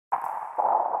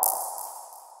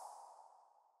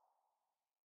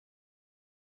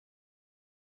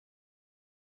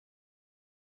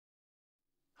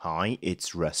Hi,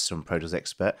 it's Russ from Pro Tools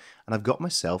Expert, and I've got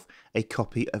myself a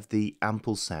copy of the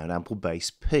Ample Sound Ample Bass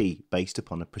P, based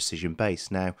upon a precision bass.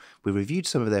 Now, we reviewed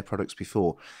some of their products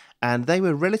before, and they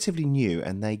were relatively new,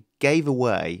 and they gave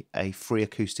away a free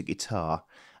acoustic guitar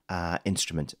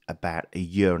instrument about a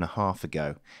year and a half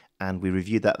ago. And we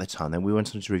reviewed that at the time. Then we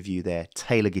went on to review their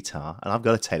Taylor guitar, and I've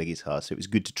got a Taylor guitar, so it was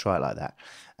good to try it like that,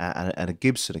 and a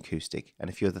Gibson acoustic,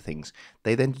 and a few other things.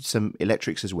 They then did some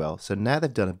electrics as well. So now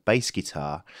they've done a bass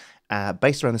guitar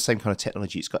based around the same kind of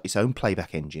technology. It's got its own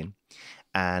playback engine,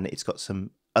 and it's got some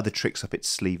other tricks up its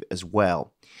sleeve as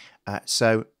well.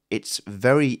 So it's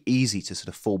very easy to sort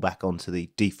of fall back onto the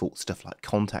default stuff like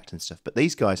Contact and stuff. But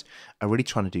these guys are really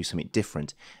trying to do something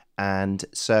different. And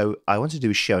so I want to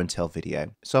do a show and tell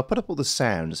video. So I'll put up all the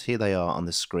sounds. Here they are on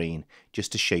the screen,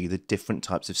 just to show you the different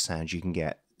types of sounds you can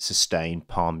get. Sustain,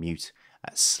 palm mute,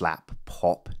 slap,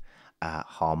 pop,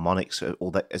 harmonics,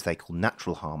 or that, as they call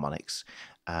natural harmonics,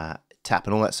 tap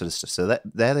and all that sort of stuff. So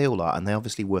there they all are, and they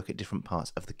obviously work at different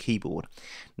parts of the keyboard.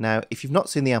 Now, if you've not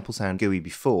seen the Ample Sound GUI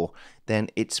before, then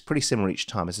it's pretty similar each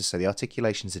time. As I say, the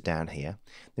articulations are down here.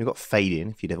 Then we've got fade in,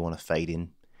 if you'd ever want to fade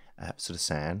in sort of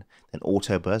sound, then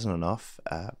auto buzz on and off,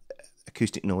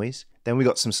 acoustic noise. Then we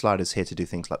got some sliders here to do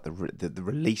things like the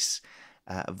release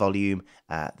volume,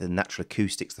 the natural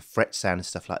acoustics, the fret sound and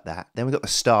stuff like that. Then we got the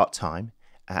start time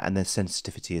and then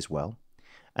sensitivity as well.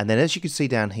 And then as you can see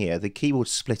down here, the keyboard's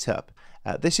split up.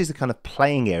 This is the kind of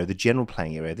playing area, the general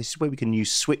playing area. This is where we can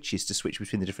use switches to switch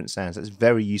between the different sounds. That's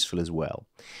very useful as well.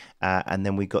 And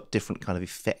then we've got different kind of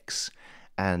effects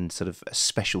and sort of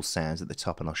special sounds at the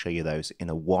top, and I'll show you those in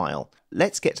a while.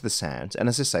 Let's get to the sounds, and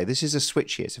as I say, this is a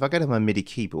switch here. So if I go to my MIDI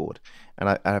keyboard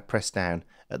and I press down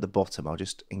at the bottom, I'll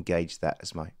just engage that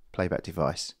as my playback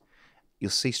device. You'll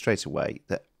see straight away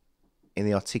that in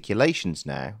the articulations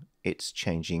now, it's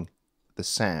changing the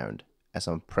sound as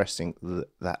I'm pressing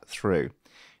that through.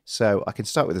 So I can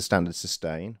start with the standard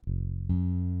sustain.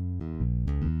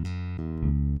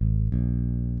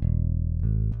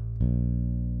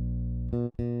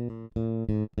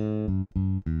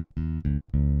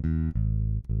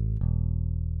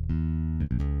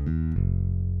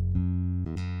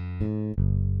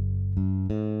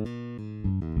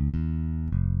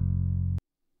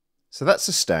 So that's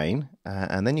sustain,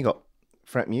 and then you got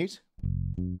fret mute.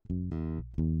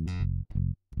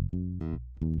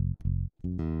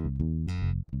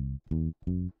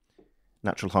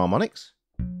 Natural harmonics.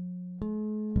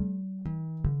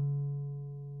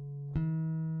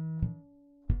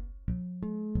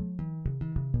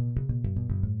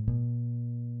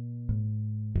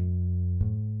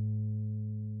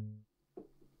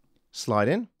 Slide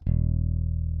in.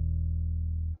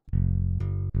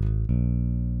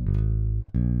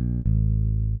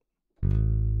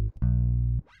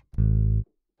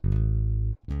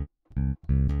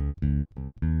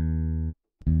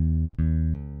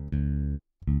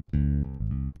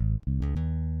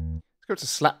 Let's go to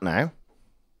slap now.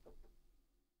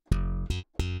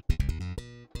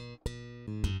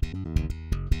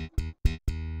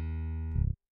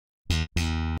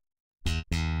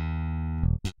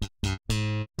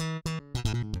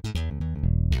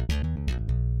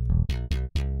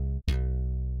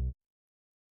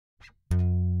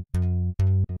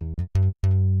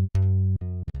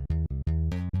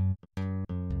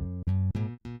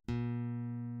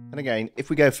 And again, if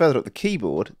we go further up the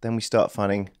keyboard, then we start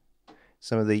finding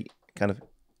some of the kind of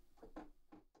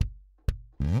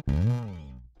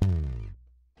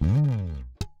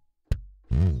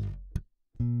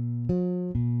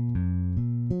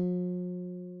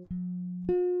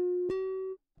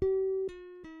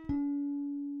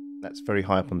that's very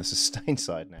high up on the sustain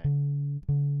side now.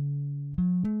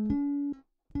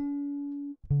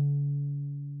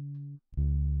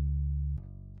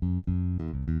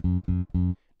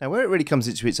 Now, where it really comes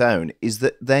into its own is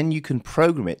that then you can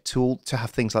program it to have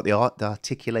things like the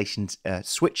articulations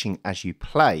switching as you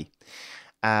play.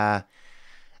 And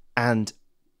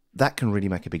that can really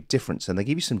make a big difference. And they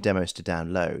give you some demos to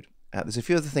download. There's a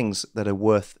few other things that are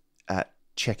worth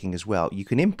checking as well. You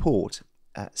can import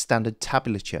standard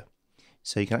tablature.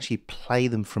 So you can actually play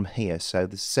them from here. So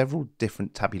there's several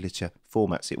different tablature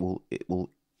formats it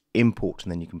will import,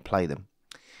 and then you can play them.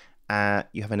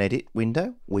 You have an edit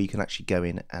window where you can actually go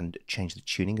in and change the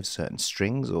tuning of certain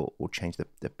strings or change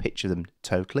the pitch of them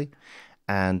totally,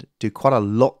 and do quite a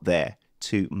lot there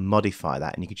to modify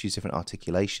that. And you can choose different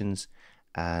articulations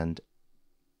and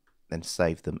then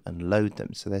save them and load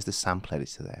them. So there's the sample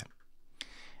editor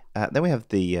there. Then we have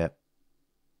the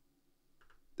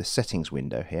the settings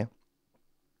window here,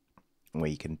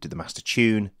 where you can do the master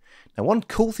tune. Now, one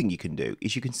cool thing you can do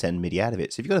is you can send MIDI out of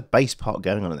it. So if you've got a bass part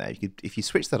going on in there, if you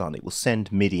switch that on, it will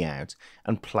send MIDI out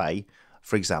and play.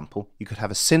 For example, you could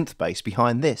have a synth bass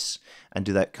behind this and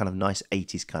do that kind of nice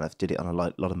 80s kind of, did it on a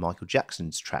lot of Michael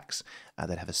Jackson's tracks.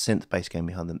 They'd have a synth bass going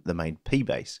behind the main P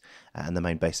bass and the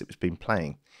main bass that was been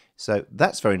playing. So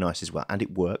that's very nice as well, and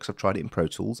it works. I've tried it in Pro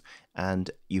Tools,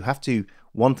 and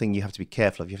one thing you have to be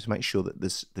careful of, you have to make sure that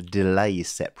the delay is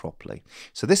set properly.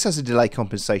 So this has a delay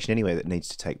compensation anyway that needs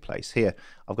to take place. Here,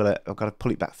 I've got to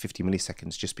pull it back 50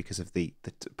 milliseconds just because of the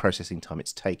processing time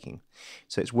it's taking.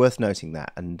 So it's worth noting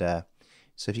that, and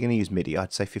so if you're going to use MIDI,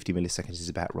 I'd say 50 milliseconds is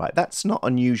about right. That's not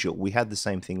unusual. We had the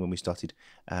same thing when we started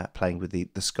playing with the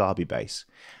Scarby bass,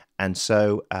 and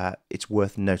so it's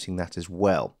worth noting that as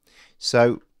well.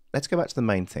 So let's go back to the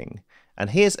main thing. And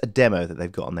here's a demo that they've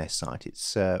got on their site.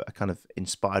 It's a kind of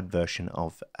inspired version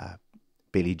of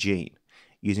Billie Jean,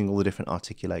 using all the different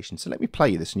articulations. So let me play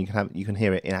you this, and you can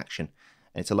hear it in action.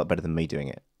 And it's a lot better than me doing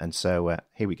it. And so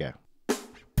here we go.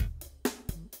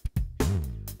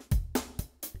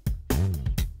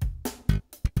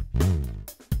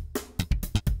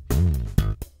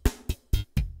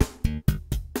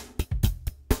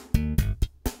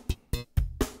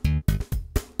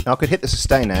 Now I could hit the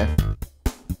sustain now.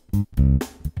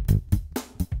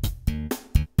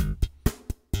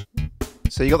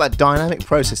 So you got that dynamic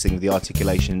processing of the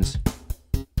articulations.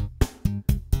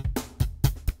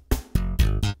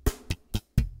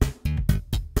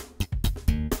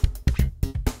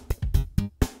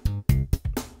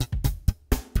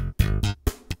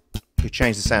 You could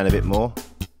change the sound a bit more.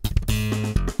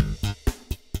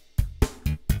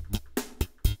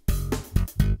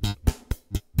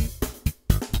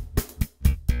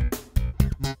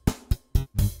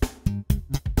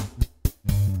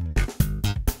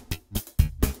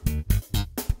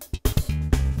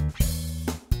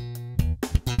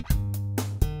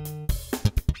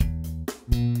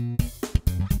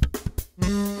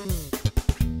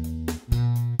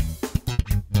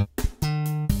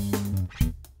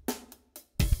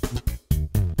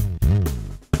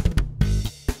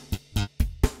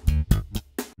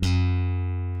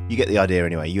 You get the idea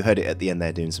anyway. You heard it at the end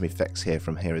there, doing some effects here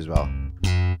from here as well.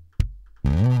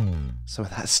 Some of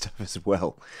that stuff as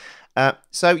well.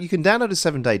 So you can download a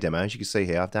 7-day demo. As you can see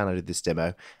here, I've downloaded this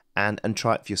demo and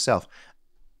try it for yourself.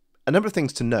 A number of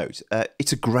things to note.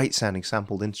 It's a great sounding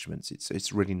sampled instrument.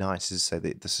 It's really nice, as I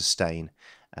say, the sustain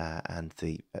and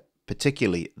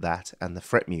particularly that and the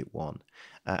fret mute one,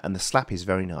 and the slap is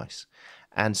very nice.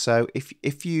 And so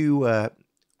if you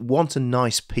want a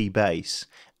nice P bass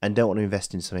and don't want to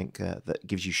invest in something that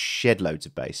gives you shed loads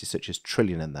of basses, such as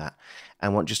Trillion and that,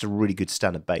 and want just a really good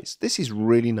standard bass, this is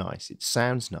really nice. It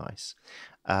sounds nice,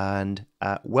 and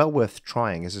well worth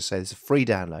trying. As I say, it's a free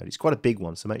download. It's quite a big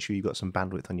one, so make sure you've got some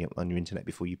bandwidth on your internet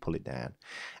before you pull it down,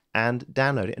 and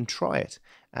download it and try it,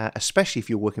 especially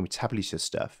if you're working with tablature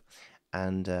stuff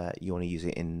and you want to use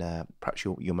it in perhaps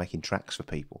you're making tracks for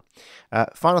people.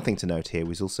 Final thing to note here,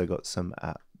 we've also got some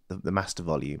the master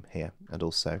volume here, and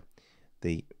also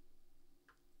the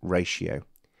ratio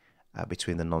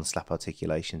between the non-slap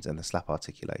articulations and the slap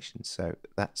articulations. So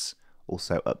that's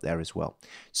also up there as well.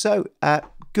 So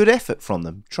good effort from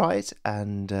them. Try it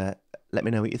and let me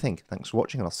know what you think. Thanks for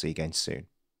watching, and I'll see you again soon.